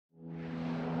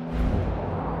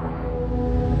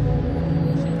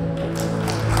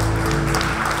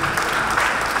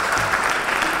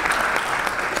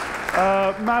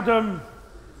Madam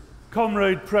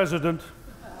Comrade President,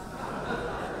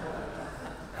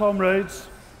 comrades,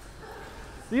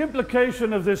 the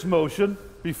implication of this motion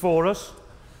before us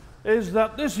is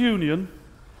that this union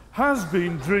has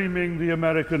been dreaming the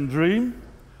American dream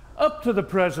up to the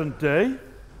present day,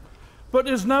 but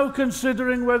is now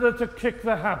considering whether to kick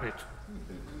the habit.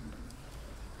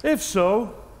 If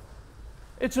so,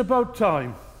 it's about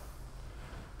time,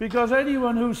 because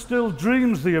anyone who still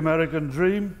dreams the American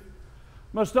dream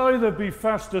must either be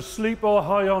fast asleep or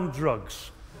high on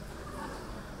drugs.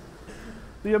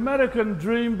 The American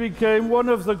dream became one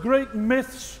of the great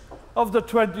myths of the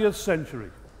 20th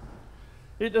century.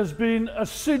 It has been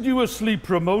assiduously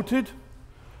promoted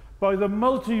by the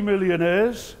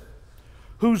multimillionaires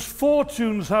whose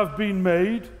fortunes have been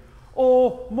made,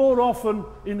 or more often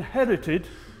inherited,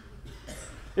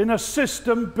 in a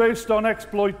system based on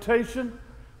exploitation,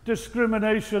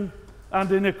 discrimination,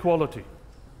 and inequality.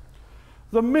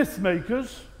 The myth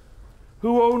makers,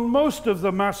 who own most of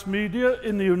the mass media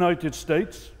in the United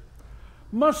States,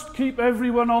 must keep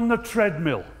everyone on the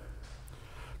treadmill,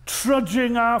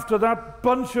 trudging after that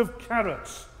bunch of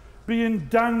carrots being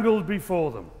dangled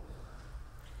before them.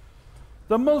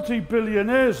 The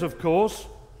multi-billionaires, of course,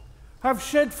 have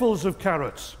shedfuls of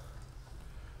carrots,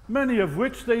 many of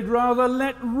which they'd rather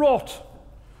let rot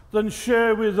than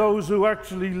share with those who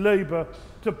actually labour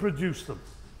to produce them.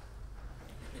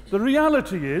 The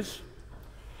reality is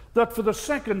that for the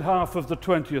second half of the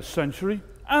 20th century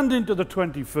and into the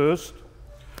 21st,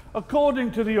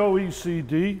 according to the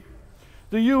OECD,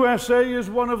 the USA is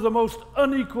one of the most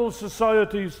unequal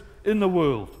societies in the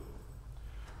world.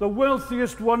 The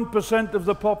wealthiest 1% of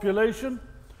the population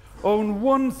own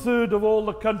 1/3 of all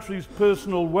the country's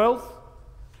personal wealth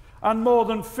and more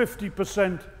than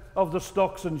 50% of the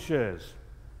stocks and shares.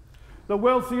 The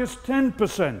wealthiest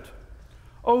 10%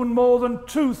 own more than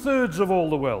 2/3 of all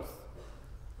the wealth.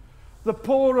 The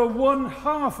poorer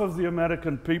 1/2 of the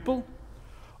American people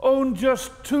own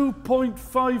just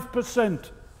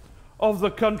 2.5% of the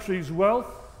country's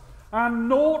wealth and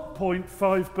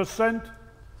 0.5%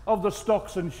 of the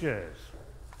stocks and shares.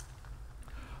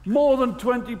 More than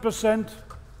 20%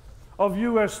 of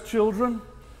US children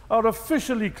are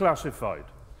officially classified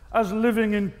as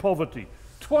living in poverty,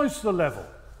 twice the level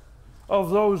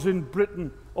of those in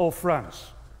Britain or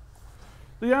France.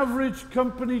 The average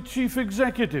company chief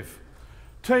executive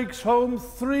takes home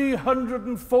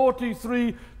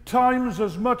 343 times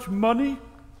as much money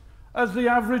as the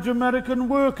average American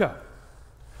worker.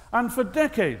 And for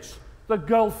decades, the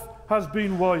gulf has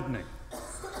been widening.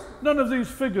 None of these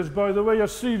figures, by the way, are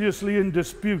seriously in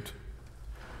dispute.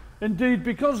 Indeed,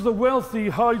 because the wealthy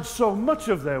hide so much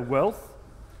of their wealth,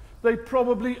 they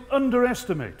probably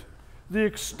underestimate the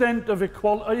extent of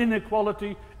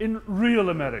inequality in real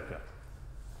America.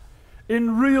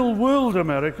 In real-world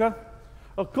America,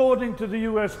 according to the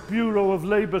US Bureau of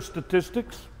Labor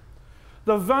Statistics,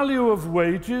 the value of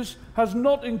wages has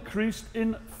not increased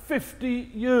in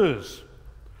 50 years.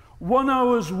 1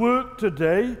 hour's work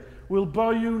today will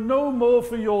buy you no more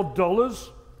for your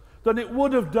dollars than it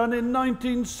would have done in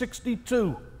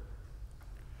 1962.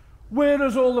 Where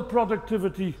has all the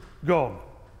productivity gone?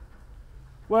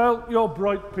 Well, you're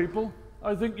bright people.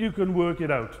 I think you can work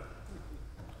it out.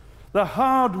 The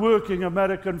hard-working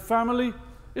American family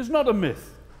is not a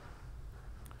myth,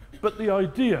 but the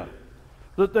idea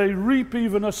that they reap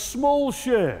even a small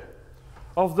share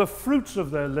of the fruits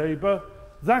of their labor,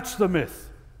 that's the myth,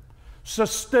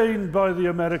 sustained by the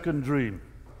American dream.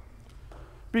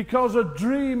 Because a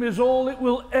dream is all it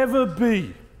will ever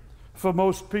be for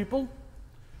most people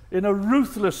in a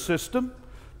ruthless system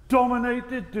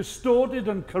dominated, distorted,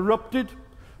 and corrupted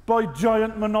by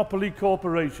giant monopoly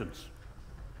corporations,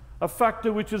 a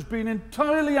factor which has been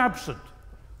entirely absent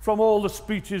from all the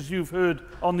speeches you've heard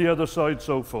on the other side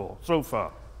so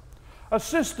far. A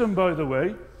system, by the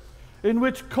way, in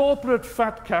which corporate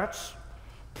fat cats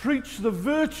preach the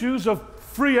virtues of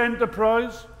free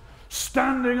enterprise,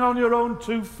 standing on your own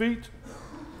 2 feet,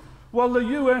 while the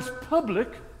US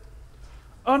public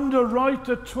underwrite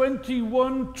a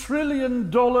 $21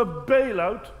 trillion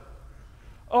bailout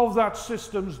of that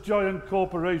system's giant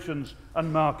corporations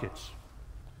and markets.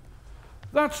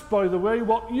 That's, by the way,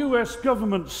 what US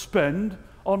governments spend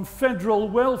on federal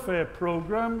welfare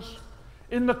programs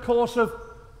in the course of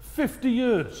 50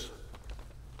 years.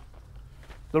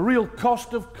 The real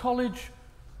cost of college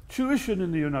tuition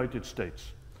in the United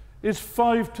States is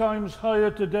 5 times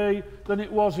higher today than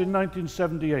it was in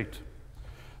 1978.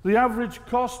 The average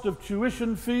cost of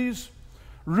tuition fees,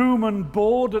 room and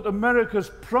board at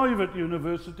America's private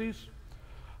universities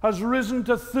has risen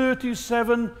to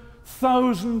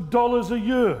 $37,000 a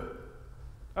year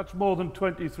That's more than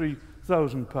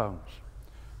 £23,000.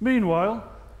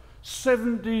 Meanwhile,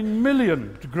 17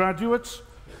 million graduates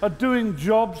are doing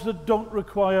jobs that don't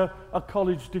require a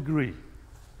college degree.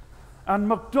 And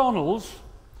McDonald's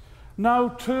now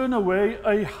turn away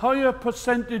a higher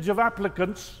percentage of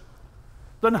applicants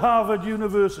than Harvard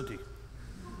University.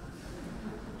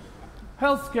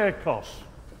 Healthcare costs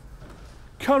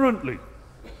currently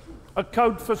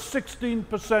account for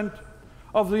 16%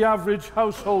 of the average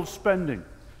household spending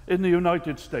in the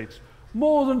United States,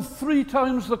 more than 3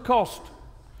 times the cost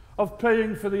of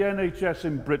paying for the NHS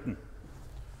in Britain.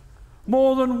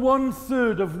 More than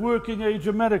 1/3 of working-age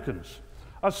Americans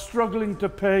are struggling to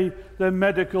pay their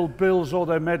medical bills or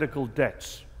their medical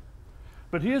debts.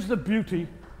 But here's the beauty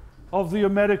of the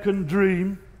American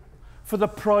dream for the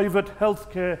private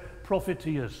healthcare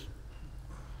profiteers.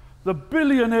 The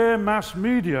billionaire mass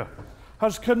media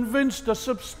has convinced a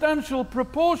substantial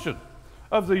proportion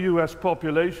of the US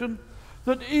population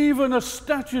that even a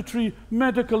statutory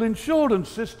medical insurance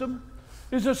system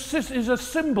is a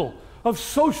symbol of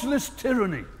socialist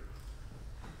tyranny.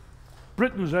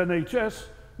 Britain's NHS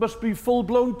must be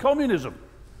full-blown communism.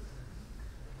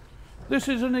 This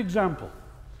is an example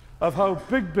of how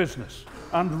big business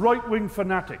and right-wing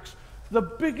fanatics, the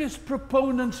biggest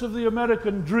proponents of the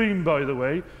American dream, by the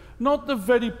way, not the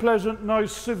very pleasant,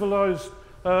 nice, civilized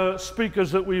speakers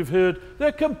that we've heard,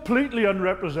 they're completely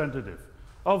unrepresentative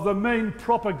of the main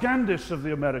propagandists of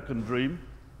the American dream.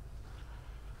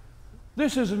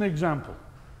 This is an example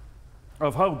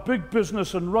of how big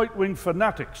business and right-wing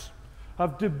fanatics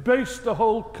have debased the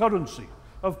whole currency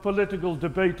of political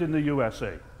debate in the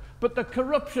USA. But the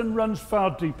corruption runs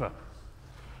far deeper.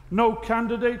 No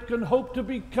candidate can hope to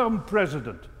become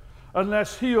president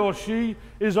unless he or she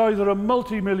is either a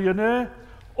multimillionaire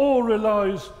or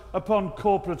relies upon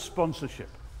corporate sponsorship.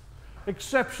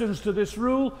 Exceptions to this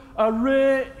rule are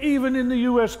rare even in the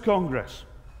US Congress.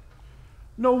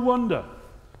 No wonder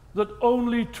that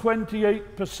only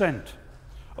 28%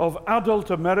 of adult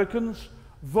Americans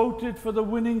voted for the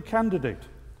winning candidate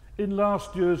in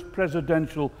last year's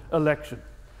presidential election.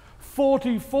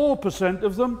 44%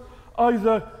 of them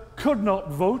either could not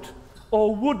vote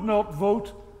or would not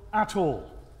vote at all.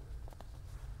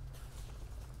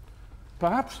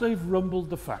 Perhaps they've rumbled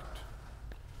the fact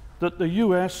that the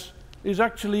US is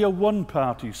actually a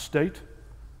one-party state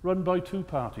run by 2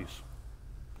 parties,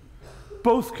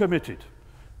 both committed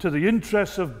to the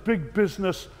interests of big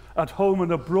business at home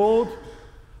and abroad,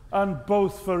 and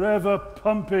both forever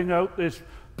pumping out this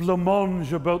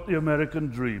blancmange about the American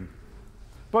dream.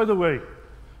 By the way,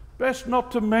 best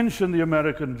not to mention the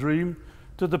American dream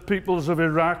to the peoples of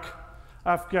Iraq,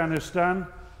 Afghanistan,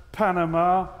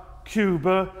 Panama,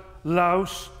 Cuba,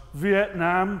 Laos,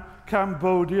 Vietnam,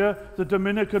 Cambodia, the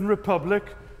Dominican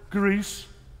Republic, Greece,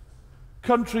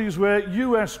 countries where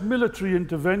US military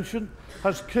intervention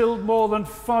has killed more than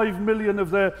 5 million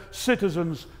of their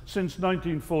citizens since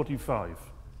 1945.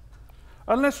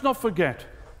 And let's not forget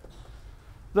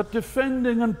that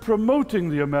defending and promoting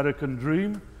the American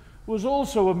dream was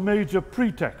also a major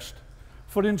pretext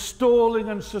for installing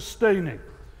and sustaining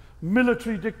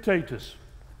military dictators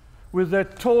with their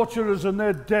torturers and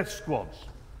their death squads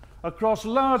across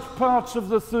large parts of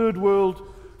the Third World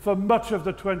for much of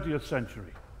the 20th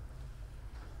century.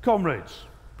 Comrades,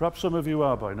 perhaps some of you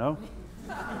are by now,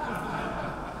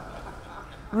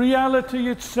 reality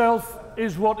itself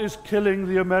is what is killing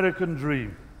the American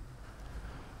dream.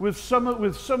 With some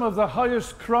of the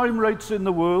highest crime rates in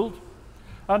the world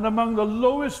and among the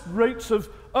lowest rates of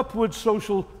upward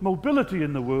social mobility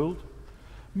in the world,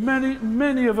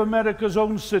 many of America's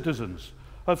own citizens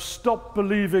have stopped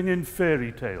believing in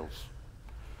fairy tales.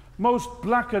 Most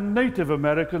black and Native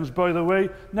Americans, by the way,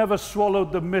 never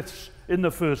swallowed the myths in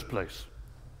the first place.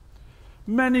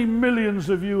 Many millions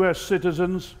of US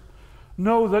citizens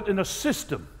know that in a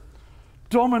system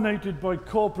dominated by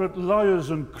corporate liars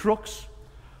and crooks,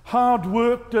 hard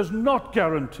work does not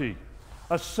guarantee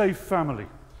a safe family,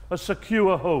 a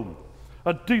secure home,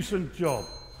 a decent job,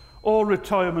 or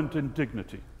retirement in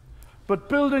dignity. But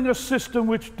building a system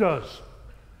which does,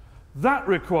 that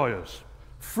requires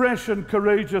fresh and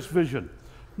courageous vision,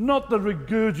 not the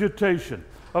regurgitation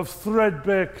of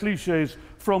threadbare cliches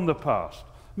from the past.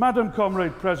 Madam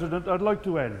Comrade President, I'd like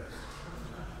to end,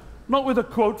 not with a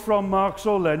quote from Marx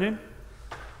or Lenin,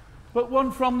 but one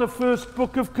from the first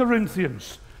book of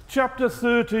Corinthians, chapter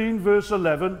 13, verse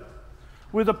 11,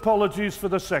 with apologies for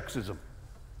the sexism.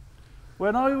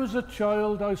 When I was a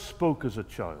child, I spoke as a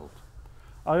child.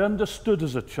 I understood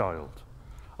as a child.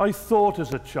 I thought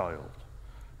as a child.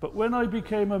 But when I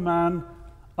became a man,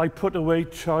 I put away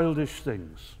childish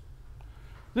things.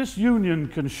 This union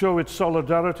can show its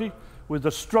solidarity with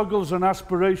the struggles and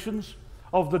aspirations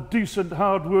of the decent,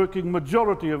 hard-working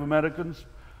majority of Americans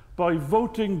by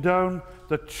voting down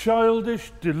the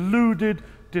childish, deluded,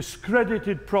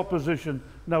 discredited proposition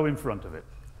now in front of it.